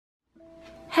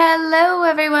Hello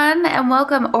everyone and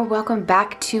welcome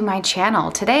back to my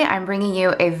channel. Today I'm bringing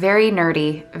you a very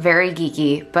nerdy, very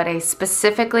geeky, but a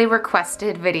specifically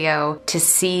requested video to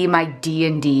see my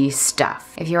D&D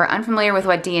stuff. If you're unfamiliar with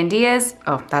what D&D is,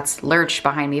 oh, that's Lurch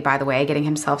behind me, by the way, getting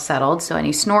himself settled. So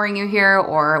any snoring you hear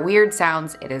or weird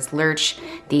sounds, it is Lurch,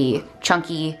 the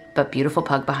chunky but beautiful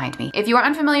pug behind me. If you are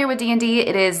unfamiliar with D&D,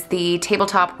 it is the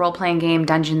tabletop role-playing game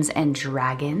Dungeons and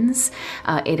Dragons.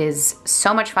 It is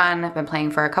so much fun. I've been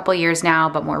playing for a couple years now,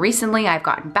 but more recently I've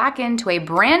gotten back into a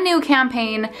brand new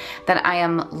campaign that I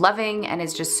am loving and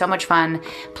is just so much fun,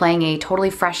 playing a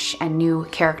totally fresh and new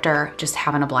character, just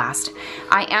having a blast.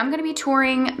 I am gonna be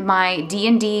touring my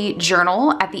D&D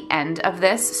journal at the end of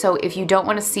this, so if you don't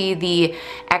wanna see the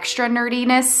extra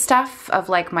nerdiness stuff of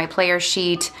like my player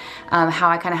sheet, how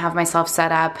I kind of have myself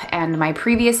set up and my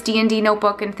previous D&D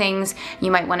notebook and things,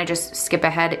 you might want to just skip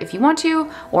ahead if you want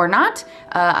to or not.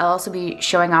 I'll also be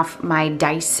showing off my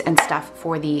dice and stuff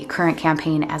for the current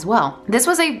campaign as well. This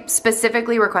was a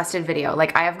specifically requested video.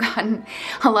 Like, I have gotten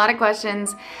a lot of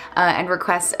questions and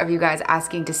requests of you guys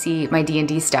asking to see my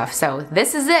D&D stuff. So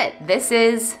this is it. This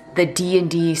is the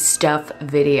D&D stuff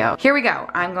video. Here we go.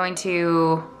 I'm going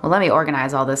to, well, let me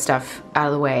organize all this stuff out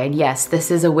of the way. And yes, this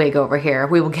is a wig over here.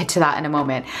 We will get to that in a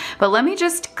moment. But let me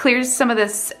just clear some of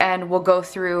this and we'll go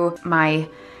through my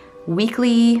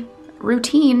weekly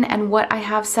routine and what I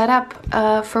have set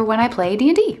up for when I play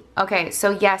D&D. Okay,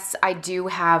 so yes, I do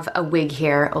have a wig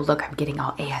here. Oh look, I'm getting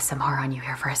all ASMR on you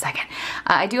here for a second.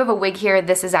 I do have a wig here.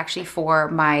 This is actually for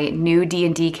my new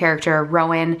D&D character,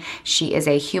 Rowan. She is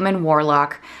a human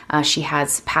warlock. She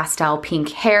has pastel pink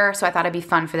hair, so I thought it'd be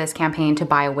fun for this campaign to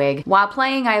buy a wig. While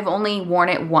playing, I've only worn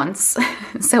it once,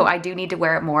 so I do need to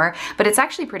wear it more, but it's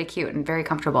actually pretty cute and very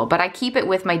comfortable. But I keep it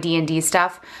with my D&D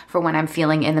stuff for when I'm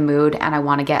feeling in the mood and I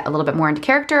wanna get a little bit more into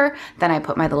character, then I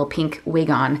put my little pink wig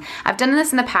on. I've done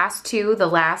this in the past too. The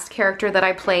last character that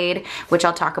I played, which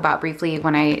I'll talk about briefly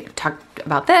when I talk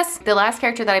about this, the last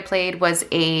character that I played was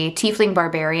a tiefling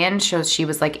barbarian. So she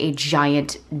was like a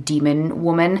giant demon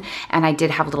woman, and I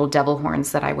did have little devil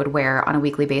horns that I would wear on a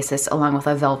weekly basis along with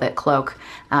a velvet cloak.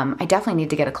 I definitely need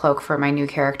to get a cloak for my new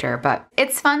character, but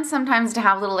it's fun sometimes to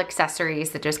have little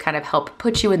accessories that just kind of help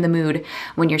put you in the mood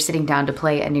when you're sitting down to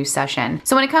play a new session.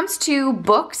 So when it comes to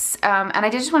books, and I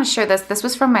did just want to share this. This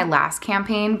was from my last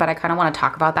campaign, but I kind of want to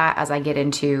talk about that as I get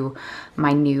into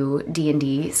my new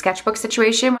D&D sketchbook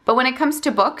situation. But when it comes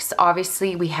to books,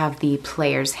 obviously we have the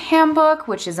Player's Handbook,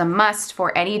 which is a must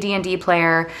for any D&D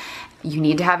player. You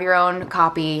need to have your own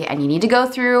copy and you need to go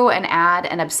through and add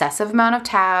an obsessive amount of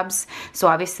tabs. So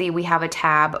obviously we have a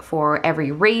tab for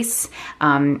every race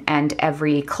and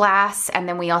every class. And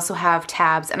then we also have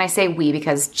tabs, and I say we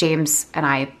because James and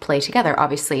I play together,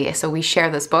 obviously. So we share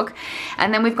this book.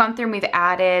 And then we've gone through and we've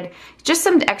added just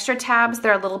some extra tabs that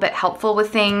are a little bit helpful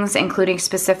with things, including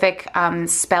specific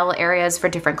spell areas for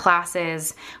different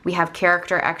classes. We have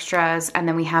character extras, and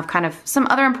then we have kind of some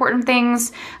other important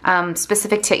things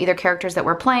specific to either characters that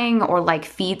we're playing or like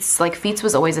feats. Like feats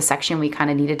was always a section we kind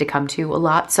of needed to come to a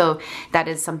lot. So that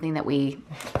is something that we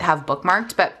have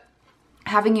bookmarked, but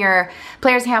having your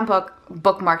Player's Handbook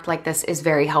bookmarked like this is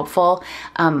very helpful.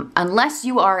 Unless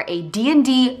you are a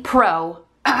D&D pro,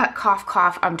 cough,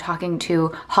 cough, I'm talking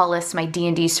to Hollis, my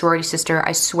D&D sorority sister.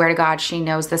 I swear to God, she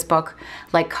knows this book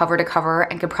like cover to cover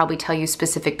and could probably tell you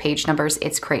specific page numbers.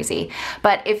 It's crazy.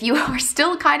 But if you are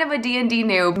still kind of a D&D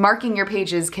noob, marking your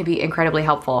pages can be incredibly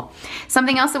helpful.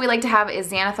 Something else that we like to have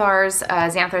is Xanathar's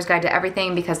Guide to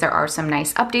Everything, because there are some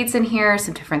nice updates in here,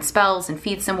 some different spells and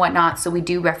feats and whatnot. So we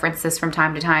do reference this from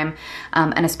time to time,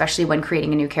 and especially when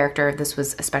creating a new character, this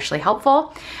was especially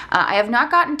helpful. I have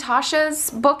not gotten Tasha's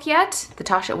book yet,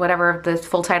 the Tasha, whatever the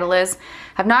full title is.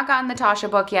 I've not gotten the Tasha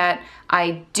book yet.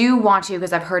 I do want to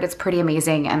because I've heard it's pretty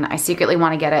amazing, and I secretly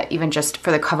want to get it even just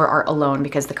for the cover art alone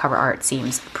because the cover art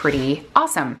seems pretty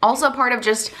awesome. Also part of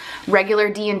just regular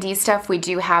D&D stuff, we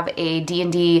do have a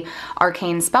D&D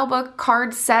Arcane Spellbook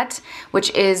card set,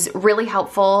 which is really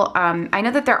helpful. I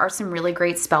know that there are some really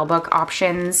great spellbook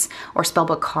options, or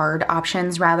spellbook card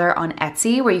options rather, on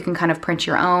Etsy where you can kind of print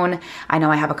your own. I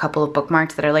know I have a couple of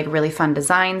bookmarks that are like really fun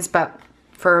designs, but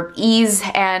for ease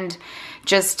and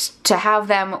just to have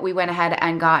them, we went ahead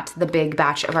and got the big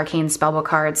batch of Arcane Spellbook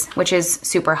cards, which is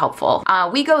super helpful.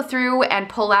 We go through and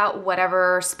pull out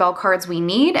whatever spell cards we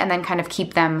need and then kind of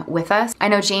keep them with us. I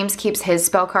know James keeps his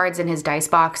spell cards in his dice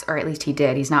box, or at least he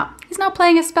did. He's not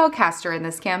playing a spellcaster in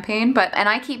this campaign, and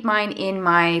I keep mine in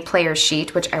my player's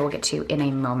sheet, which I will get to in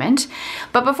a moment.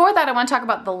 But before that, I want to talk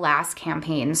about the last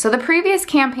campaign. So the previous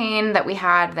campaign that we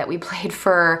had, that we played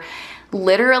for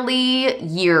literally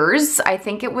years. I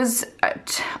think it was,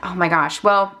 oh my gosh,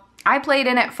 well, I played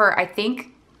in it for, I think,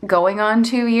 going on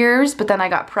 2 years, but then I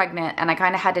got pregnant and I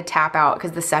kind of had to tap out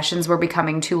because the sessions were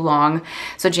becoming too long.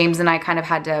 So James and I kind of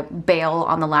had to bail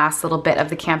on the last little bit of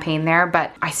the campaign there,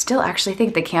 but I still actually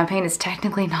think the campaign is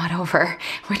technically not over,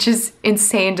 which is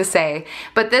insane to say.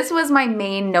 But this was my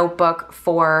main notebook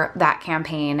for that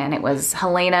campaign, and it was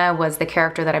Helena was the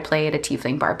character that I played, a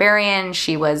tiefling barbarian.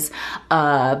 She was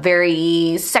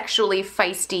very sexually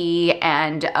feisty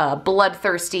and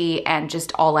bloodthirsty and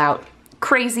just all out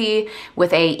crazy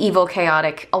with a evil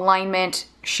chaotic alignment.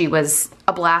 She was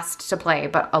a blast to play,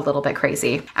 but a little bit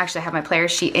crazy. Actually, I have my player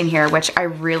sheet in here, which I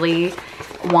really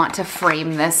want to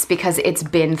frame this because it's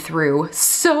been through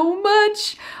so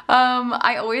much.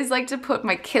 I always like to put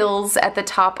my kills at the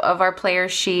top of our player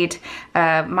sheet.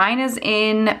 Mine is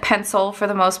in pencil for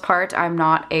the most part. I'm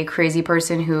not a crazy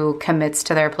person who commits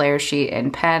to their player sheet in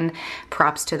pen.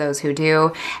 Props to those who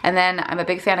do. And then I'm a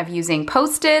big fan of using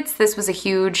Post-its. This was a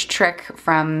huge trick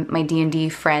from my D&D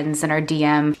friends and our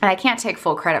DM. And I can't take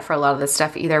full credit for a lot of this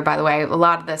stuff either, by the way. A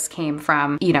lot of this came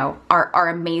from, you know, our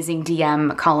amazing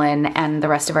DM Cullen and the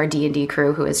rest of our D&D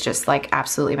crew, who is just like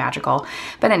absolutely magical.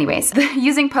 But anyways,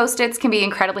 using Post-its can be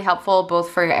incredibly helpful both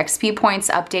for your XP points,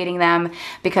 updating them,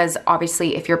 because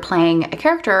obviously if you're playing a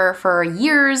character for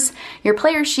years, your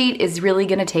player sheet is really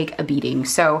gonna take a beating.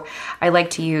 So I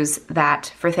like to use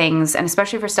that for things, and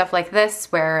especially for stuff like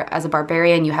this, where as a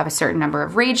barbarian you have a certain number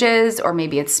of rages, or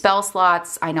maybe it's spell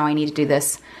slots. I know I need to do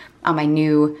this on my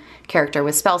new character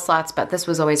with spell slots, but this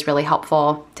was always really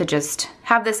helpful to just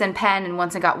have this in pen, and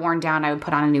once it got worn down, I would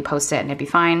put on a new Post-it and it'd be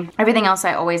fine. Everything else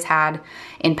I always had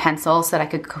in pencil so that I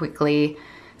could quickly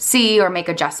see or make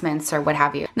adjustments or what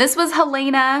have you. This was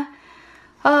Helena.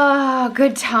 Oh,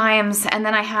 good times. And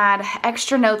then I had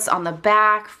extra notes on the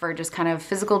back for just kind of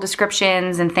physical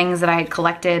descriptions and things that I had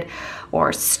collected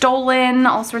or stolen,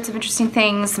 all sorts of interesting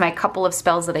things. My couple of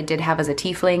spells that I did have as a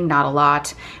tiefling, not a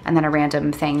lot, and then a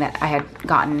random thing that I had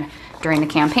gotten during the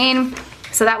campaign.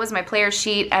 So that was my player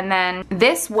sheet, and then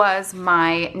this was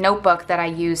my notebook that I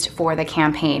used for the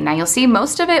campaign. Now you'll see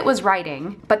most of it was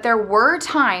writing, but there were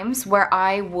times where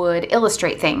I would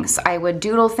illustrate things. I would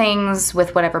doodle things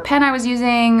with whatever pen I was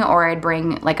using, or I'd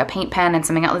bring like a paint pen and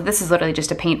something else. This is literally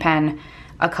just a paint pen,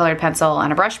 a colored pencil,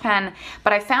 and a brush pen.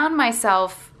 But I found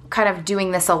myself kind of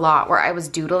doing this a lot where I was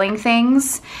doodling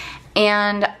things,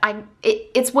 and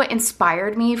it's what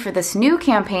inspired me for this new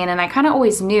campaign. And I kind of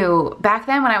always knew back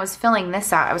then when I was filling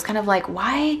this out, I was kind of like,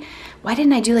 why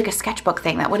didn't I do like a sketchbook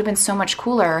thing? That would have been so much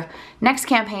cooler. Next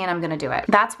campaign, I'm gonna do it.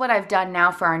 That's what I've done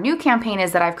now for our new campaign,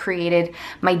 is that I've created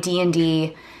my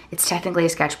D&D. It's technically a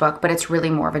sketchbook, but it's really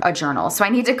more of a journal. So I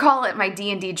need to call it my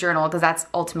D&D journal, because that's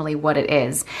ultimately what it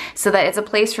is. So that it's a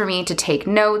place for me to take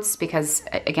notes, because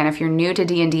again, if you're new to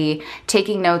D&D,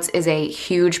 taking notes is a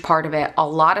huge part of it. A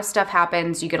lot of stuff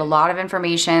happens, you get a lot of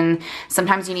information.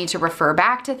 Sometimes you need to refer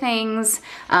back to things.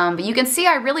 But you can see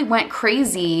I really went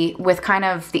crazy with kind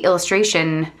of the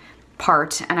illustration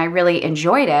part, and I really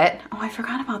enjoyed it. Oh, I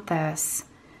forgot about this.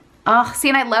 Oh, see,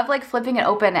 and I love like flipping it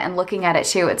open and looking at it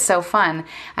too. It's so fun.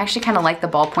 I actually kind of like the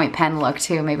ballpoint pen look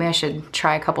too. Maybe I should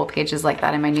try a couple pages like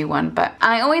that in my new one. But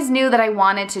I always knew that I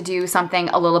wanted to do something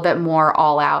a little bit more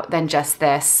all out than just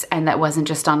this, and that wasn't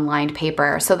just on lined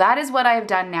paper. So that is what I've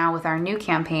done now with our new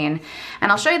campaign.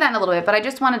 And I'll show you that in a little bit, but I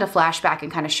just wanted to flash back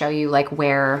and kind of show you like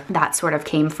where that sort of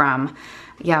came from.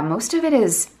 Yeah, most of it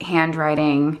is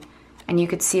handwriting, and you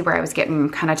could see where I was getting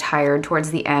kind of tired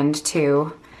towards the end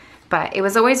too. But it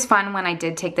was always fun when I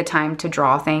did take the time to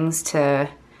draw things, to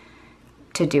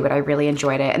do it. I really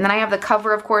enjoyed it. And then I have the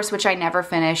cover, of course, which I never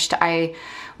finished. I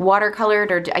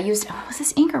watercolored, or I used, was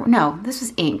this ink or, no, this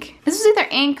was ink. This was either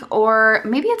ink or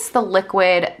maybe it's the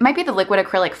liquid, might be the liquid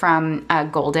acrylic from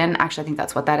Golden. Actually, I think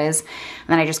that's what that is. And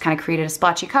then I just kind of created a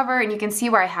splotchy cover, and you can see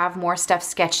where I have more stuff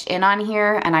sketched in on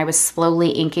here, and I was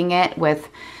slowly inking it with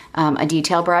a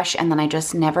detail brush, and then I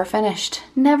just never finished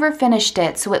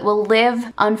it. So it will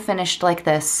live unfinished like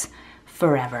this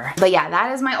forever. But yeah,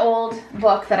 that is my old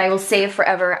book that I will save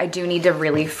forever. I do need to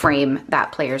really frame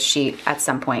that player's sheet at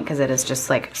some point, because it is just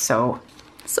like so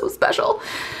special.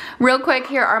 Real quick,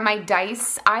 here are my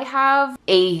dice. I have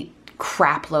a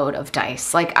crap load of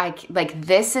dice. Like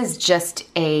this is just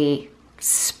a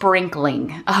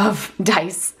sprinkling of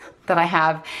dice that I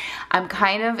have. I'm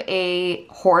kind of a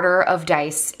hoarder of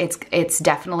dice. It's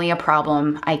definitely a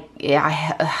problem. I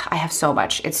have so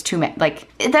much. It's too many. Like,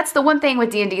 that's the one thing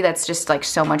with D&D that's just like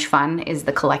so much fun, is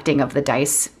the collecting of the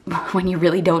dice when you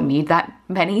really don't need that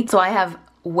many. So I have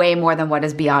way more than what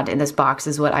is beyond in this box,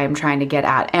 is what I am trying to get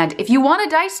at. And if you want a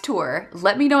dice tour,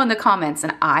 let me know in the comments,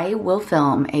 and I will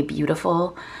film a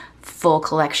beautiful full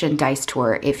collection dice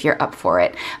tour if you're up for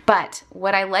it. But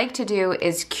what I like to do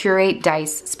is curate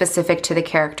dice specific to the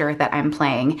character that I'm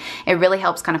playing. It really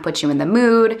helps kind of put you in the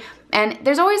mood. And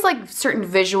there's always like certain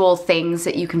visual things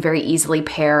that you can very easily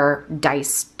pair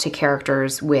dice to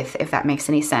characters with, if that makes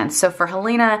any sense. So for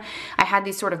Helena, I had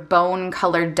these sort of bone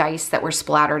colored dice that were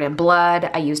splattered in blood.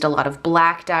 I used a lot of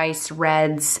black dice,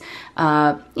 reds,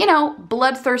 you know,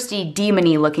 bloodthirsty,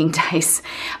 demon-y looking dice.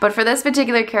 But for this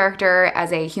particular character,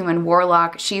 as a human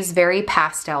warlock, she's very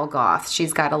pastel goth.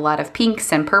 She's got a lot of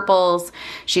pinks and purples.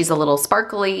 She's a little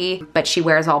sparkly, but she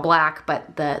wears all black,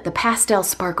 but the pastel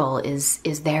sparkle is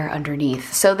there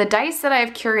underneath. So the dice that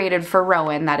I've curated for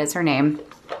Rowan, that is her name,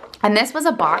 and this was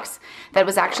a box that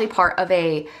was actually part of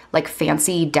a like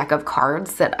fancy deck of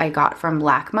cards that I got from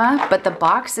LACMA, but the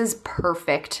box is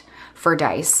perfect for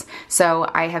dice. So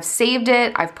I have saved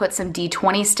it, I've put some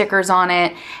D20 stickers on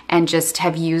it, and just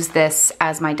have used this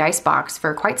as my dice box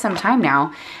for quite some time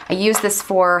now. I used this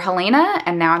for Helena,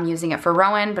 and now I'm using it for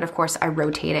Rowan, but of course I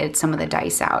rotated some of the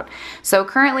dice out. So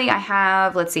currently I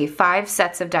have, let's see, 5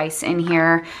 sets of dice in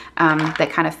here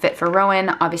that kind of fit for Rowan.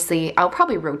 Obviously, I'll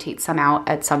probably rotate some out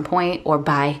at some point or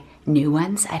buy new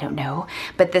ones, I don't know,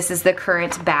 but this is the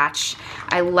current batch.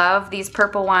 I love these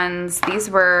purple ones. These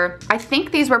were, I think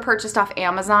these were purchased off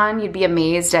Amazon. You'd be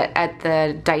amazed at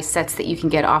the dice sets that you can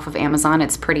get off of Amazon.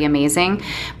 It's pretty amazing,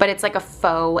 but it's like a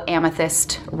faux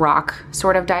amethyst rock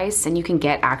sort of dice, and you can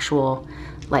get actual,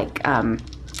 like,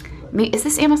 is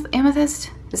this amethyst?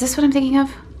 Is this what I'm thinking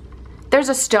of? There's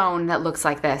a stone that looks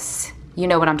like this. You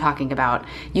know what I'm talking about.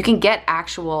 You can get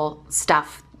actual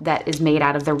stuff that is made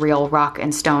out of the real rock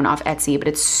and stone off Etsy, but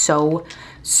it's so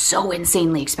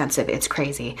insanely expensive. It's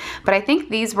crazy. But I think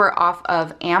these were off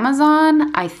of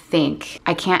Amazon, I think.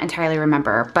 I can't entirely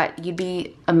remember, but you'd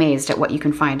be amazed at what you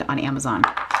can find on Amazon.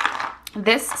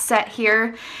 This set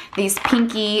here, these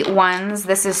pinky ones,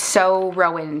 this is so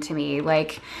Rowan to me.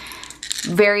 Like,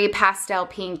 very pastel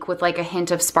pink with like a hint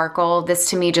of sparkle.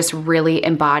 This to me just really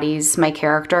embodies my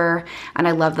character, and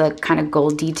I love the kind of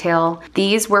gold detail.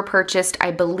 These were purchased,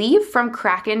 I believe, from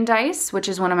Kraken Dice, which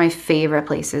is one of my favorite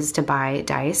places to buy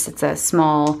dice. It's a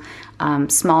small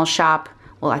shop.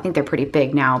 Well, I think they're pretty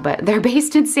big now, but they're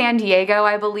based in San Diego,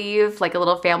 I believe, like a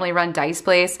little family-run dice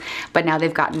place, but now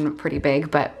they've gotten pretty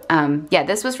big. But yeah,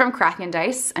 this was from Kraken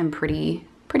Dice. I'm pretty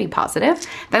positive.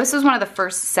 This was one of the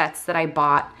first sets that I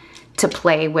bought to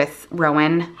play with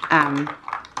Rowan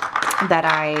that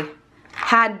I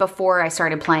had before I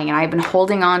started playing, and I've been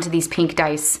holding on to these pink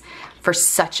dice for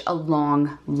such a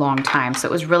long time. So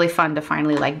it was really fun to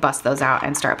finally like bust those out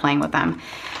and start playing with them.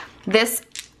 This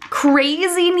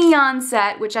crazy neon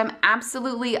set, which I'm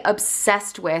absolutely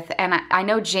obsessed with, and I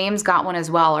know James got one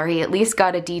as well, or he at least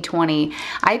got a D20.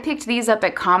 I picked these up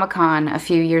at Comic-Con a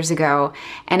few years ago,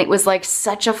 and it was like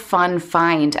such a fun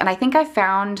find. And I think I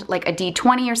found like a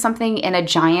D20 or something in a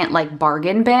giant like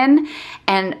bargain bin,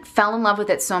 and fell in love with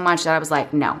it so much that I was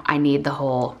like, no, I need the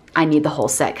whole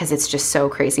set, because it's just so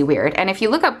crazy weird. And if you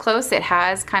look up close, it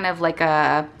has kind of like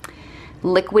a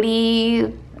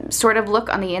liquidy sort of look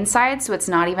on the inside, so it's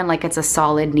not even like it's a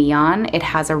solid neon. It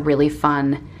has a really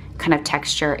fun kind of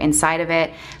texture inside of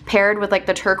it, paired with like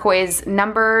the turquoise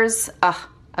numbers.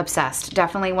 Obsessed.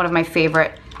 Definitely one of my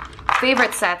favorite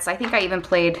sets. I think I even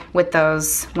played with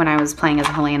those when I was playing as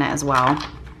Helena as well.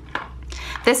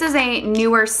 This is a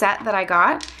newer set that I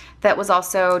got that was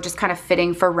also just kind of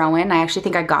fitting for Rowan. I actually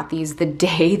think I got these the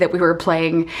day that we were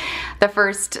playing the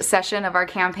first session of our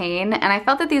campaign, and I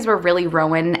felt that these were really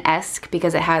Rowan-esque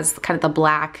because it has kind of the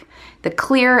black, the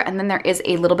clear, and then there is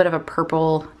a little bit of a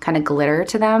purple kind of glitter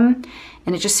to them,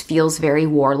 and it just feels very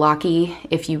warlocky.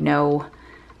 If you know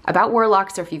about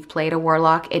warlocks, or if you've played a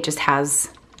warlock, it just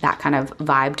has that kind of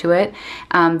vibe to it.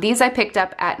 These I picked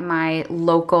up at my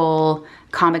local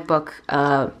comic book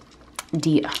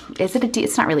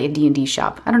it's not really a D&D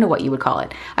shop. I don't know what you would call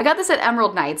it. I got this at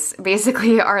Emerald Knights,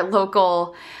 basically our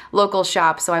local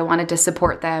shop, so I wanted to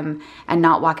support them and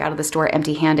not walk out of the store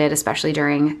empty-handed, especially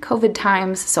during COVID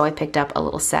times, so I picked up a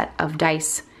little set of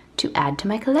dice to add to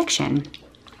my collection.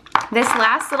 This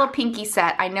last little pinky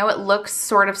set, I know it looks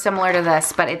sort of similar to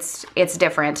this, but it's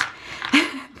different.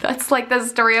 That's like the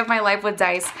story of my life with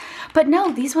dice. But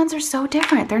no, these ones are so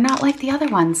different. They're not like the other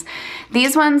ones.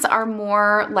 These ones are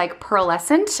more like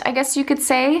pearlescent, I guess you could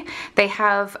say. They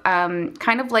have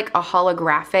kind of like a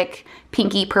holographic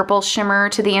pinky purple shimmer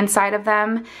to the inside of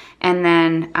them. And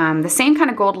then the same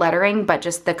kind of gold lettering, but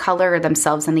just the color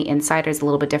themselves on the inside is a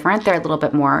little bit different. They're a little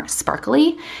bit more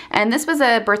sparkly. And this was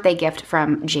a birthday gift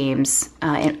from James,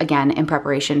 again, in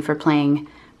preparation for playing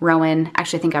Rowan.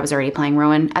 Actually, I think I was already playing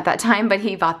Rowan at that time, but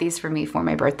he bought these for me for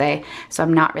my birthday. So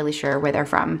I'm not really sure where they're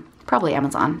from. Probably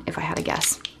Amazon, if I had to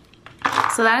guess.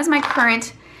 So that is my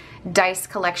current dice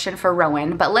collection for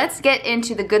Rowan, but let's get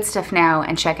into the good stuff now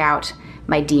and check out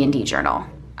my D&D journal.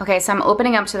 Okay, so I'm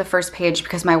opening up to the first page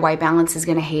because my white balance is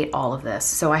gonna hate all of this.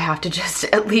 So I have to just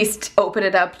at least open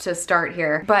it up to start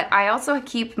here. But I also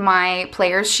keep my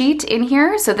player's sheet in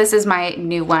here. So this is my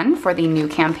new one for the new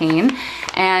campaign.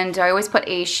 And I always put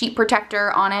a sheet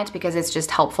protector on it because it's just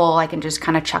helpful. I can just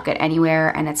kind of chuck it anywhere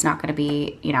and it's not gonna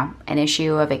be, you know, an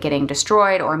issue of it getting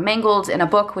destroyed or mangled in a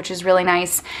book, which is really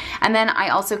nice. And then I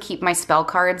also keep my spell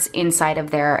cards inside of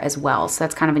there as well. So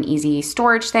that's kind of an easy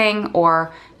storage thing,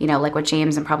 or, you know, like what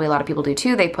James and probably a lot of people do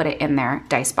too, they put it in their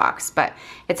dice box. But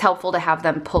it's helpful to have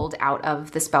them pulled out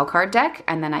of the spell card deck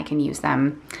and then I can use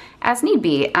them as need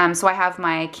be. So I have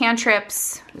my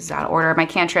cantrips, this is out of order, my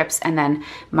cantrips, and then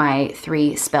my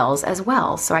 3 spells as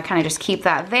well. So I kind of just keep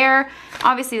that there.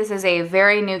 Obviously this is a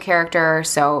very new character,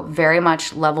 so very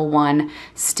much level 1,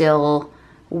 still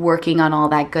working on all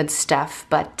that good stuff.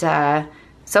 But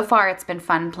so far it's been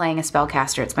fun playing a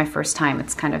spellcaster. It's my first time.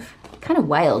 It's kind of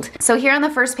wild. So here on the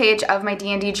first page of my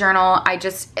D&D journal,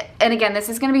 and again, this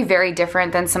is gonna be very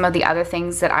different than some of the other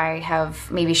things that I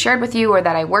have maybe shared with you or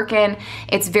that I work in.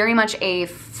 It's very much a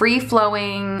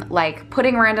free-flowing, like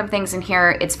putting random things in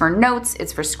here. It's for notes,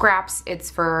 it's for scraps,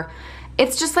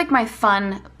 it's just like my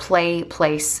fun play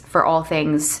place for all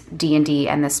things D&D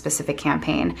and this specific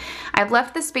campaign. I've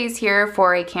left the space here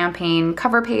for a campaign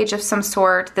cover page of some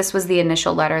sort. This was the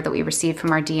initial letter that we received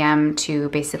from our DM to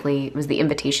basically, it was the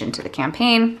invitation to the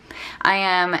campaign. I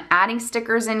am adding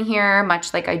stickers in here,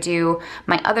 much like I do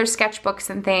my other sketchbooks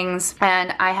and things.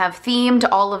 And I have themed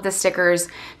all of the stickers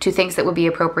to things that would be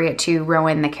appropriate to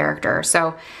Rowan, the character.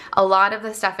 So a lot of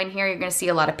the stuff in here, you're gonna see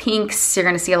a lot of pinks, you're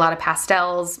gonna see a lot of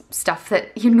pastels, stuff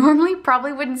that you normally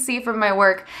probably wouldn't see from my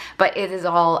work, but it is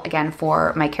all, again,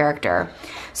 for my character.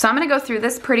 So I'm gonna go through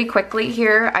this pretty quickly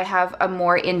here. I have a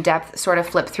more in-depth sort of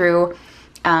flip through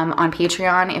on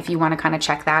Patreon if you wanna kind of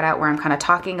check that out, where I'm kind of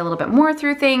talking a little bit more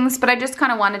through things, but I just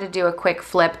kind of wanted to do a quick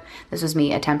flip. This was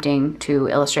me attempting to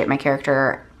illustrate my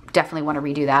character. Definitely wanna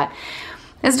redo that.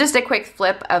 It's just a quick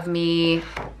flip of me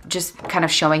just kind of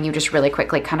showing you just really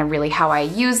quickly kind of really how I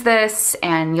use this,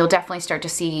 and you'll definitely start to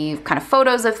see kind of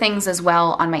photos of things as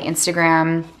well on my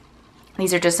Instagram.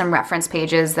 These are just some reference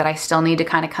pages that I still need to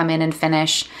kind of come in and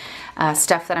finish.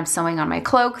 Stuff that I'm sewing on my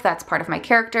cloak, that's part of my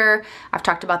character. I've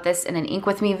talked about this in an Ink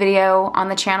With Me video on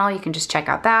the channel. You can just check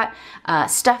out that.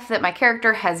 Stuff that my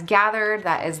character has gathered,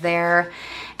 that is there.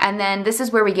 And then this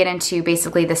is where we get into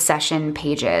basically the session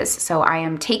pages. So I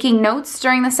am taking notes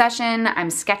during the session,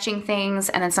 I'm sketching things,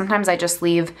 and then sometimes I just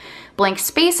leave blank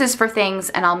spaces for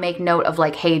things and I'll make note of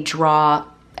like, hey, draw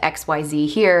XYZ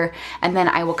here, and then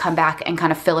I will come back and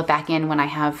kind of fill it back in when I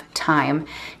have time.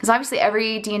 Because obviously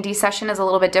every D&D session is a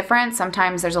little bit different.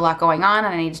 Sometimes there's a lot going on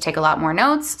and I need to take a lot more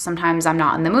notes. Sometimes I'm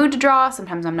not in the mood to draw.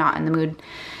 Sometimes I'm not in the mood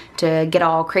to get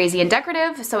all crazy and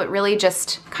decorative. So it really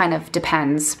just kind of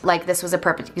depends. Like this was a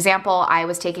perfect example. I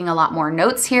was taking a lot more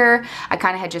notes here. I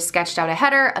kind of had just sketched out a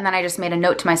header and then I just made a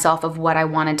note to myself of what I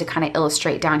wanted to kind of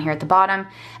illustrate down here at the bottom.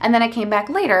 And then I came back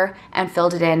later and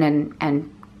filled it in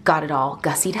and got it all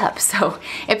gussied up. So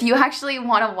if you actually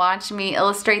want to watch me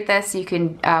illustrate this, you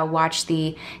can watch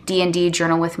the D&D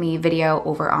Journal With Me video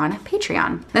over on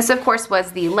Patreon. This of course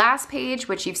was the last page,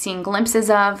 which you've seen glimpses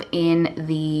of in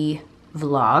the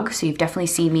vlog. So you've definitely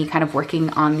seen me kind of working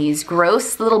on these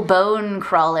gross little bone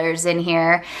crawlers in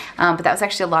here. But that was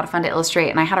actually a lot of fun to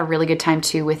illustrate, and I had a really good time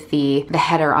too with the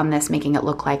header on this, making it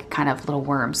look like kind of little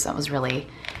worms. So that was really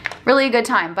a good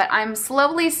time. But I'm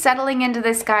slowly settling into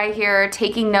this guy here,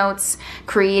 taking notes,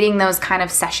 creating those kind of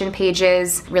session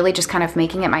pages, really just kind of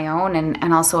making it my own,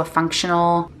 and also a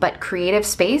functional but creative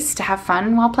space to have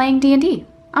fun while playing D&D.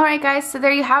 All right guys, so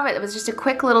there you have it. It was just a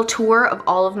quick little tour of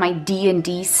all of my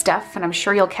D&D stuff, and I'm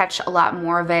sure you'll catch a lot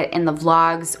more of it in the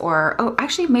vlogs, or, oh,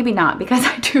 actually maybe not, because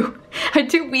I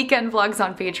do weekend vlogs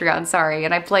on Patreon, sorry,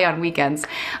 and I play on weekends.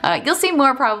 You'll see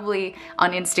more probably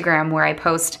on Instagram, where I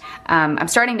post, I'm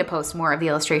starting to post more of the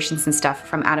illustrations and stuff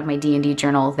from out of my D&D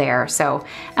journal there. So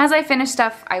as I finish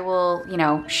stuff, I will, you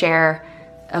know, share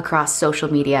across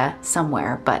social media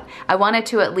somewhere, but I wanted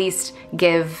to at least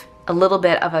give a little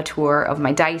bit of a tour of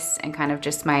my dice and kind of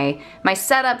just my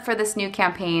setup for this new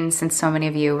campaign, since so many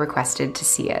of you requested to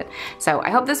see it. So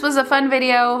I hope this was a fun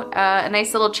video, a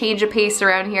nice little change of pace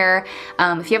around here.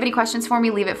 If you have any questions for me,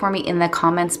 leave it for me in the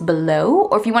comments below.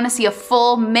 Or if you want to see a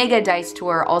full mega dice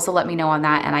tour, also let me know on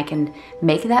that and I can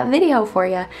make that video for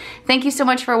you. Thank you so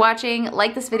much for watching.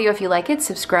 Like this video if you like it,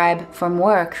 subscribe for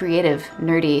more creative,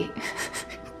 nerdy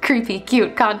creepy,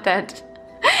 cute content.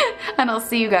 And I'll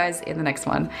see you guys in the next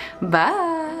one.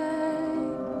 Bye.